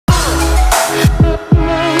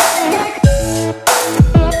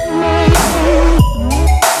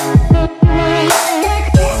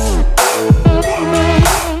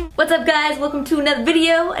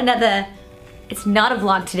video, it's not a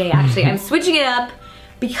vlog today actually. I'm switching it up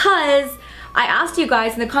because I asked you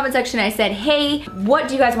guys in the comment section, I said, hey, what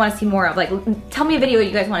do you guys want to see more of? Like, tell me a video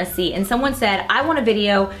you guys want to see. And someone said, I want a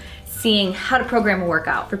video seeing how to program a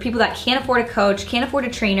workout for people that can't afford a coach, can't afford a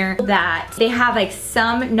trainer, that they have like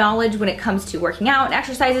some knowledge when it comes to working out and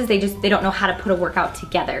exercises, they don't know how to put a workout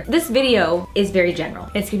together. This video is very general.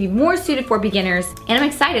 It's gonna be more suited for beginners, and I'm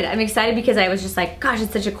excited. I'm excited because I was just like, gosh,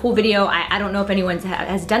 it's such a cool video. I don't know if anyone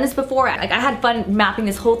has done this before. Like, I had fun mapping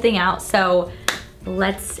this whole thing out, so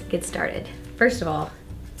let's get started. First of all,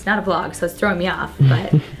 it's not a vlog, so it's throwing me off,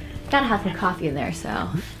 but gotta have some coffee in there, so.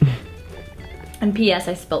 And P.S.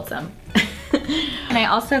 I spilled some. And I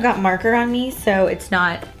also got marker on me, so it's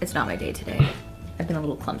not my day today. I've been a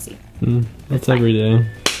little clumsy. That's every day.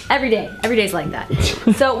 Every day's like that.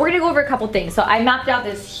 So we're gonna go over a couple things. So I mapped out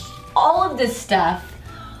all of this stuff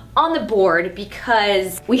on the board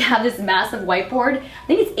because we have this massive whiteboard. I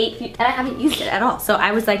think it's 8 feet, and I haven't used it at all. So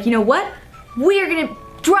I was like, you know what? We are gonna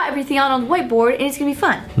draw everything out on the whiteboard and it's gonna be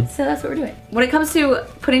fun. So that's what we're doing. When it comes to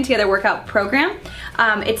putting together a workout program,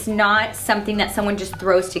 it's not something that someone just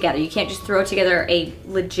throws together. You can't just throw together a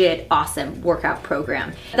legit awesome workout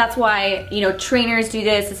program. That's why, you know, trainers do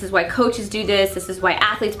this. This is why coaches do this. This is why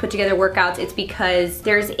athletes put together workouts. It's because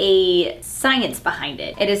there's a science behind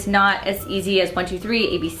it. It is not as easy as 1, 2,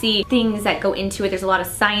 3, ABC, things that go into it. There's a lot of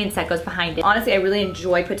science that goes behind it. Honestly, I really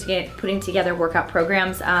enjoy putting together workout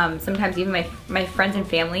programs. Sometimes even my friends and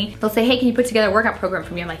family, they'll say, hey, can you put together a workout program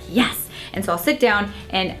for me? I'm like, yes. And so I'll sit down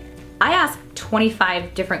and I ask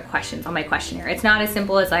 25 different questions on my questionnaire. It's not as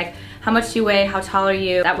simple as like, how much do you weigh? How tall are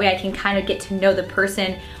you? That way I can kind of get to know the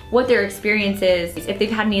person, what their experience is, if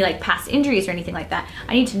they've had any like past injuries or anything like that.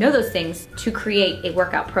 I need to know those things to create a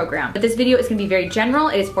workout program. But this video is gonna be very general.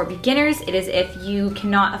 It is for beginners. It is if you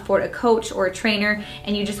cannot afford a coach or a trainer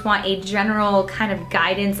and you just want a general kind of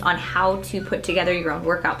guidance on how to put together your own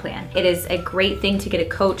workout plan. It is a great thing to get a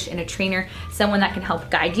coach and a trainer, someone that can help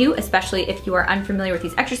guide you, especially if you are unfamiliar with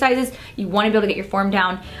these exercises. You wanna be able to get your form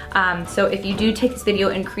down. So if you do take this video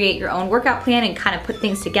and create your own workout plan and kind of put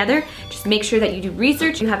things together, just make sure that you do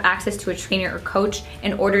research. You have access to a trainer or coach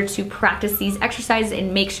in order to practice these exercises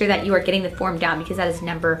and make sure that you are getting the form down, because that is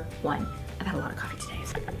 #1. I've had a lot of coffee today.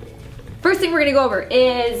 So. First thing we're gonna go over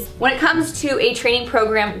is when it comes to a training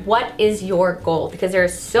program, what is your goal? Because there are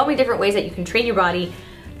so many different ways that you can train your body.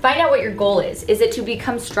 Find out what your goal is. Is it to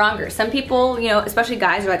become stronger? Some people, you know, especially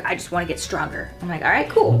guys, are like, I just wanna get stronger. I'm like, all right,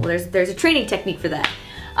 cool. Well, there's a training technique for that.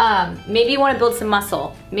 Maybe you want to build some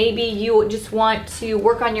muscle. Maybe you just want to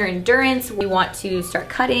work on your endurance. You want to start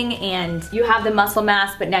cutting and you have the muscle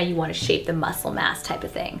mass, but now you want to shape the muscle mass type of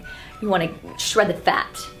thing. You want to shred the fat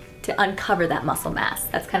to uncover that muscle mass.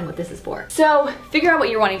 That's kind of what this is for. So figure out what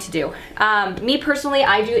you're wanting to do. Me personally,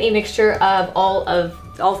 I do a mixture of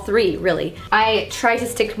all three, really. I try to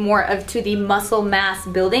stick more to the muscle mass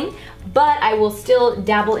building, but I will still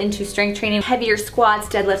dabble into strength training, heavier squats,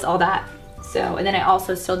 deadlifts, all that. So, and then I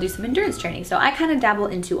also still do some endurance training. So I kind of dabble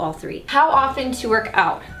into all three. How often to work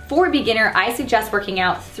out? For a beginner, I suggest working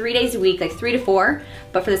out 3 days a week, like 3 to 4.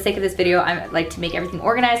 But for the sake of this video, I like to make everything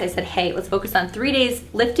organized. I said, hey, let's focus on 3 days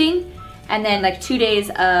lifting and then like 2 days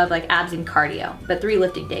of like abs and cardio, but 3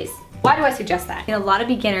 lifting days. Why do I suggest that? You know, a lot of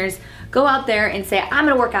beginners go out there and say, I'm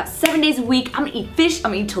gonna work out 7 days a week, I'm gonna eat fish,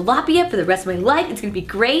 I'm gonna eat tilapia for the rest of my life, it's gonna be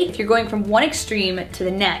great. If you're going from one extreme to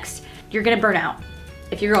the next, you're gonna burn out.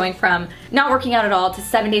 If you're going from not working out at all to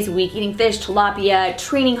 7 days a week, eating fish, tilapia,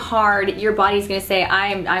 training hard, your body's gonna say,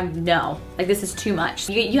 no, like this is too much.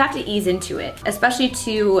 You have to ease into it, especially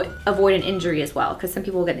to avoid an injury as well, because some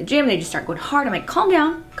people will get in the gym and they just start going hard. I'm like, calm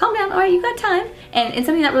down, all right, you got time. And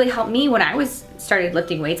something that really helped me when I started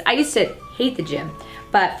lifting weights, I used to hate the gym.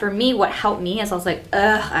 But for me, what helped me is I was like,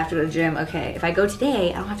 ugh, I have to go to the gym. Okay, if I go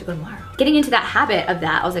today, I don't have to go tomorrow. Getting into that habit of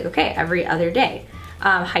that, I was like, okay, every other day.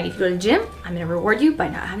 Heidi, if you go to the gym, I'm gonna reward you by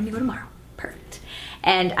not having to go tomorrow. Perfect.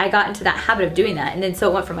 And I got into that habit of doing that. And then so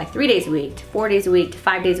it went from like 3 days a week to 4 days a week to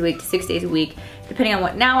 5 days a week to 6 days a week, depending on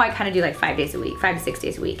what. Now I kind of do like 5 days a week, 5 to 6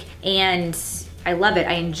 days a week. And I love it.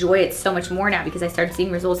 I enjoy it so much more now because I started seeing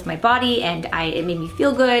results in my body and it made me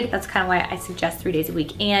feel good. That's kind of why I suggest 3 days a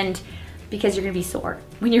week. And because you're gonna be sore.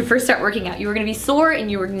 When you first start working out, you were gonna be sore and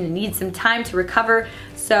you were gonna need some time to recover.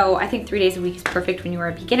 So I think 3 days a week is perfect when you are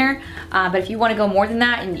a beginner. But if you wanna go more than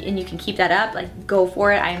that and you can keep that up, like go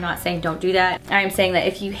for it. I am not saying don't do that. I am saying that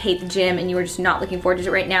if you hate the gym and you are just not looking forward to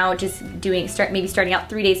it right now, just maybe starting out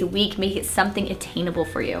 3 days a week, make it something attainable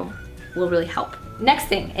for you. Will really help. Next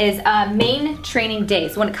thing is main training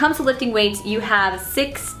days. When it comes to lifting weights, you have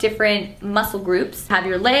 6 different muscle groups. You have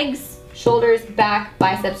your legs, shoulders, back,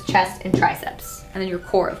 biceps, chest, and triceps. And then your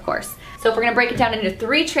core, of course. So if we're gonna break it down into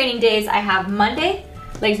 3 training days, I have Monday,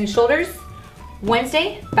 legs and shoulders,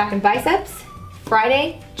 Wednesday, back and biceps,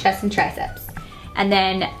 Friday, chest and triceps. And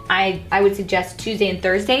then I would suggest Tuesday and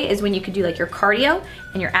Thursday is when you could do like your cardio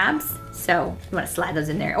and your abs. So you wanna slide those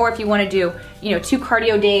in there. Or if you wanna do, 2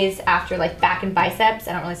 cardio days after like back and biceps,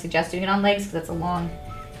 I don't really suggest doing it on legs because that's a long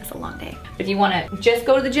day. But if you wanna just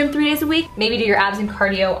go to the gym 3 days a week, maybe do your abs and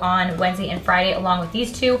cardio on Wednesday and Friday along with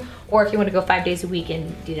these 2. Or if you wanna go 5 days a week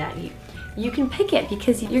and do that, you can pick it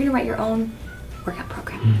because you're gonna write your own workout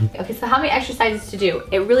program. Okay, so how many exercises to do?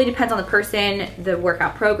 It really depends on the person, the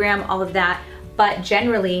workout program, all of that. But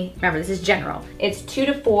generally, remember this is general, it's 2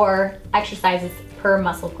 to 4 exercises per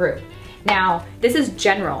muscle group. Now, this is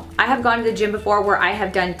general. I have gone to the gym before where I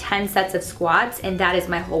have done 10 sets of squats and that is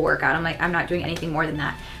my whole workout. I'm like, I'm not doing anything more than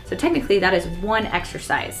that. So technically that is 1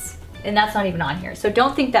 exercise and that's not even on here. So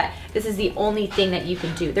don't think that this is the only thing that you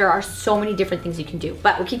can do. There are so many different things you can do,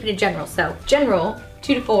 but we're keeping it general. So general,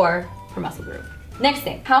 2 to 4 per muscle group. Next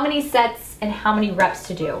thing, how many sets and how many reps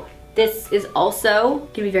to do? This is also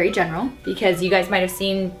gonna be very general because you guys might have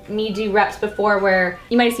seen me do reps before where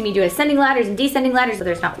you might have seen me do ascending ladders and descending ladders, so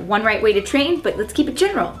there's not one right way to train, but let's keep it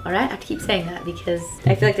general, all right? I have to keep saying that because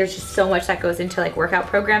I feel like there's just so much that goes into like workout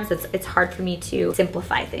programs, it's hard for me to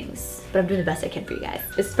simplify things, but I'm doing the best I can for you guys.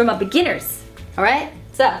 This is from a beginners, all right?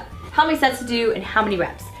 So, how many sets to do and how many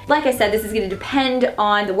reps? Like I said, this is gonna depend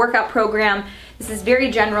on the workout program. This is very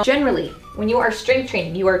general. Generally, when you are strength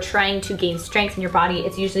training, you are trying to gain strength in your body.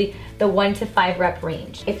 It's usually the 1 to 5 rep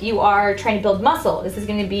range. If you are trying to build muscle, this is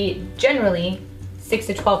gonna be generally 6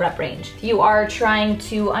 to 12 rep range. If you are trying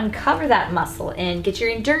to uncover that muscle and get your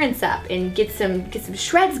endurance up and get some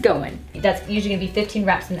shreds going, that's usually gonna be 15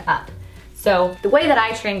 reps and up. So the way that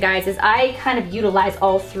I train, guys, is I kind of utilize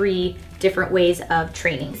all 3 different ways of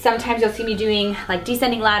training. Sometimes you'll see me doing like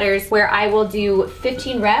descending ladders where I will do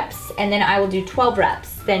 15 reps and then I will do 12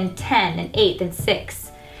 reps, then 10, then 8, then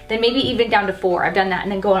 6, then maybe even down to 4. I've done that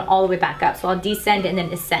and then going all the way back up. So I'll descend and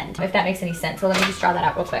then ascend, if that makes any sense. So let me just draw that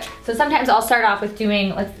out real quick. So sometimes I'll start off with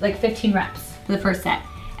doing like 15 reps for the first set.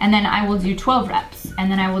 And then I will do 12 reps.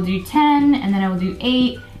 And then I will do 10, and then I will do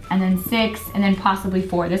 8, and then 6, and then possibly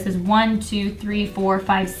 4. This is 1, 2, 3, 4,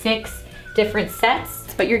 5, 6 different sets.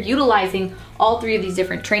 But you're utilizing all 3 of these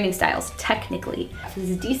different training styles technically. So this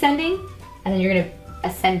is descending and then you're gonna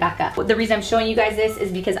ascend back up. The reason I'm showing you guys this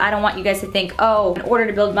is because I don't want you guys to think, oh, in order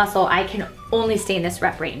to build muscle, I can only stay in this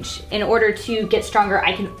rep range. In order to get stronger,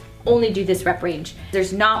 I can only do this rep range.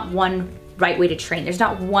 There's not one right way to train. There's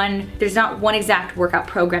not one exact workout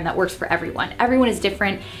program that works for everyone. Everyone is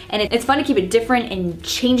different and it's fun to keep it different and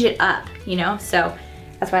change it up, So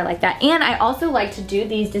that's why I like that. And I also like to do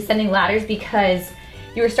these descending ladders because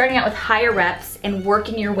you are starting out with higher reps and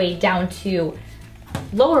working your way down to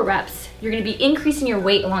lower reps. You're gonna be increasing your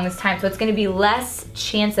weight along this time, so it's gonna be less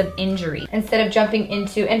chance of injury. Instead of jumping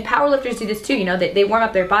into, and powerlifters do this too, they warm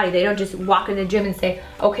up their body. They don't just walk in the gym and say,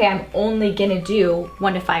 okay, I'm only gonna do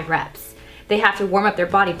 1 to 5 reps. They have to warm up their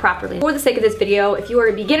body properly. For the sake of this video, if you are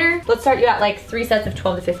a beginner, let's start you at like 3 sets of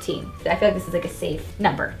 12 to 15. I feel like this is like a safe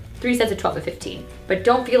number. 3 sets of 12 to 15. But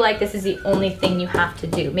don't feel like this is the only thing you have to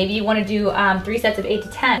do. Maybe you wanna do 3 sets of 8 to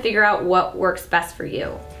 10. Figure out what works best for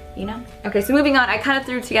you, Okay, so moving on, I kind of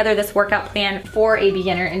threw together this workout plan for a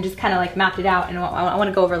beginner and just kind of like mapped it out and I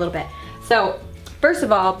wanna go over a little bit. So, first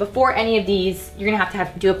of all, before any of these, you're gonna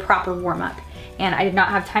have to do a proper warm up. And I did not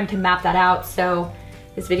have time to map that out, so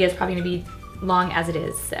this video is probably gonna be long as it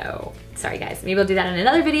is, so sorry guys. Maybe I'll do that in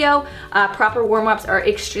another video. Proper warm-ups are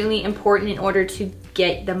extremely important in order to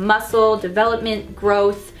get the muscle development,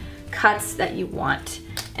 growth, cuts that you want,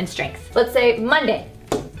 and strength. Let's say Monday,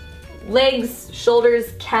 legs,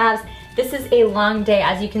 shoulders, calves. This is a long day.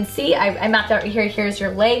 As you can see, I mapped out here, here's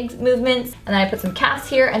your legs movements, and then I put some calves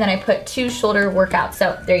here, and then I put 2 shoulder workouts.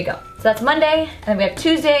 So there you go. So that's Monday, and then we have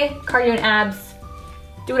Tuesday, cardio and abs.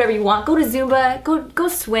 Do whatever you want. Go to Zumba, go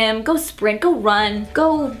swim, go sprint, go run,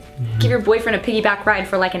 go give your boyfriend a piggyback ride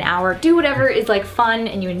for like an hour. Do whatever is like fun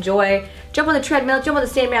and you enjoy. Jump on the treadmill, jump on the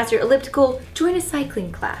Stairmaster, elliptical, join a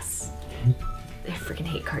cycling class. I freaking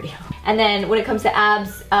hate cardio. And then when it comes to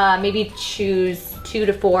abs, maybe choose 2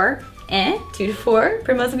 to 4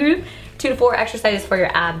 per muscle group. 2 to 4 exercises for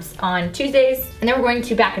your abs on Tuesdays. And then we're going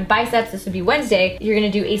to back and biceps. This would be Wednesday. You're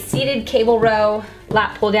gonna do a seated cable row,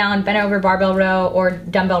 lat pull down, bent over barbell row, or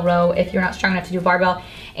dumbbell row if you're not strong enough to do barbell.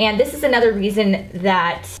 And this is another reason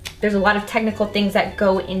that there's a lot of technical things that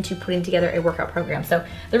go into putting together a workout program. So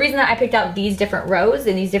the reason that I picked out these different rows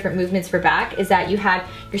and these different movements for back is that you had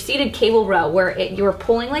your seated cable row where you were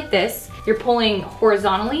pulling like this, you're pulling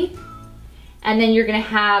horizontally, And then you're gonna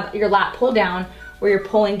have your lat pull down where you're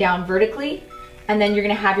pulling down vertically. And then you're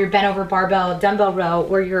gonna have your bent over barbell dumbbell row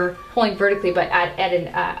where you're pulling vertically but at an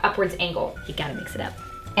upwards angle. You gotta mix it up.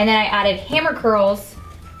 And then I added hammer curls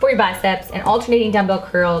for your biceps and alternating dumbbell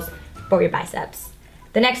curls for your biceps.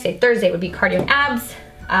 The next day, Thursday, would be cardio and abs.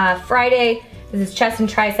 Friday, this is chest and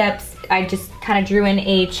triceps. I just kind of drew in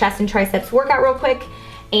a chest and triceps workout real quick.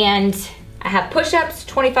 And I have push-ups,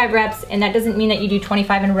 25 reps, and that doesn't mean that you do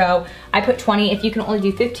 25 in a row. I put 20. If you can only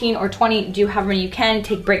do 15 or 20, do however many you can.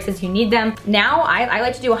 Take breaks as you need them. Now, I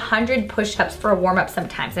like to do 100 push-ups for a warm-up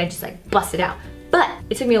sometimes, and I just like bust it out. But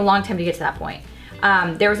it took me a long time to get to that point.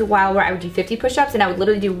 There was a while where I would do 50 push-ups, and I would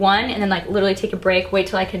literally do one, and then like literally take a break, wait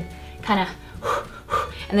till I could kind of,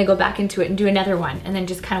 and then go back into it and do another one, and then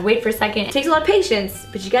just kind of wait for a second. It takes a lot of patience,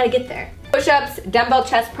 but you gotta get there. Push-ups, dumbbell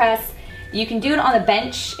chest press. You can do it on the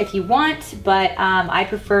bench if you want, but I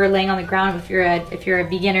prefer laying on the ground. If you're a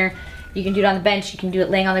beginner, you can do it on the bench. You can do it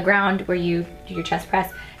laying on the ground where you do your chest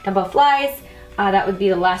press. Dumbbell flies, that would be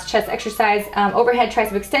the last chest exercise. Overhead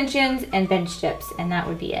tricep extensions and bench dips, and that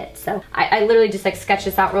would be it. So I literally just like sketch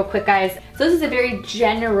this out real quick, guys. So this is a very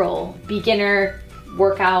general beginner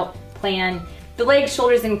workout plan. The legs,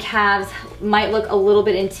 shoulders, and calves might look a little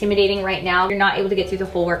bit intimidating right now. You're not able to get through the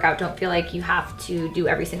whole workout. Don't feel like you have to do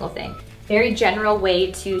every single thing. Very general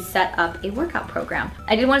way to set up a workout program.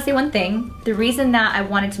 I did want to say one thing. The reason that I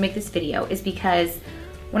wanted to make this video is because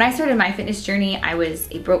when I started my fitness journey, I was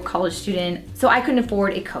a broke college student, so I couldn't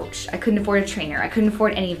afford a coach. I couldn't afford a trainer. I couldn't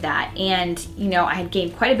afford any of that. And you know, I had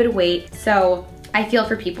gained quite a bit of weight. So I feel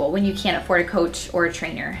for people when you can't afford a coach or a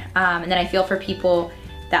trainer. And then I feel for people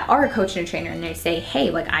that are a coach and a trainer and they say, hey,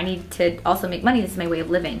 like I need to also make money, this is my way of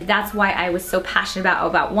living. That's why I was so passionate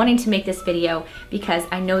about wanting to make this video, because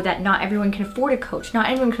I know that not everyone can afford a coach, not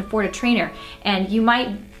everyone can afford a trainer, and you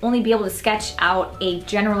might only be able to sketch out a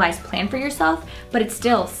generalized plan for yourself, but it's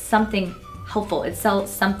still something helpful. It's still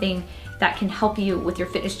something that can help you with your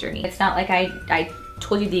fitness journey. It's not like I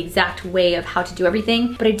told you the exact way of how to do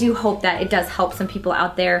everything, but I do hope that it does help some people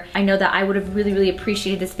out there. I know that I would have really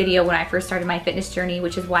appreciated this video when I first started my fitness journey,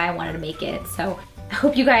 which is why I wanted to make it. So I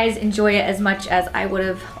hope you guys enjoy it as much as I would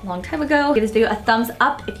have a long time ago. Give this video a thumbs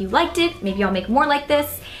up if you liked it. Maybe I'll make more like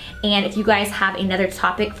this. And if you guys have another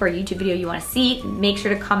topic for a YouTube video you want to see, make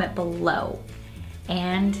sure to comment below.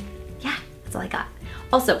 And yeah, that's all I got.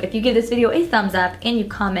 Also, if you give this video a thumbs up and you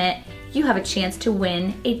comment, you have a chance to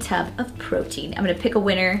win a tub of protein. I'm gonna pick a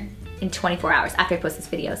winner in 24 hours after I post this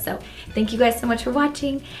video. So thank you guys so much for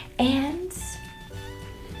watching, and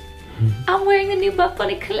I'm wearing the new Buff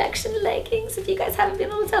Bunny collection leggings if you guys haven't been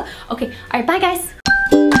able to tell. Okay, all right, bye guys.